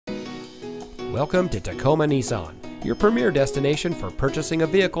Welcome to Tacoma Nissan, your premier destination for purchasing a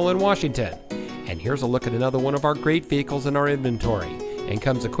vehicle in Washington. And here's a look at another one of our great vehicles in our inventory, and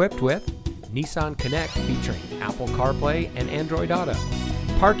comes equipped with Nissan Connect featuring Apple CarPlay and Android Auto,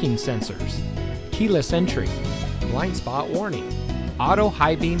 parking sensors, keyless entry, blind spot warning, auto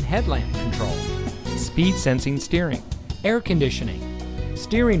high beam headlamp control, speed sensing steering, air conditioning,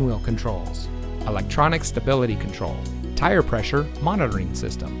 steering wheel controls, electronic stability control, tire pressure monitoring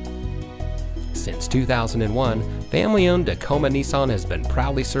system. Since 2001, family-owned Tacoma Nissan has been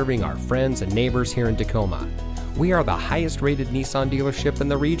proudly serving our friends and neighbors here in Tacoma. We are the highest-rated Nissan dealership in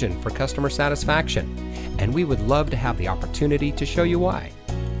the region for customer satisfaction, and we would love to have the opportunity to show you why.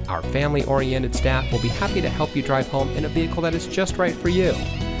 Our family-oriented staff will be happy to help you drive home in a vehicle that is just right for you.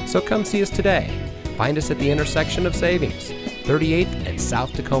 So come see us today. Find us at the intersection of Savings, 38th and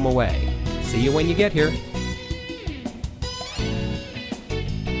South Tacoma Way. See you when you get here.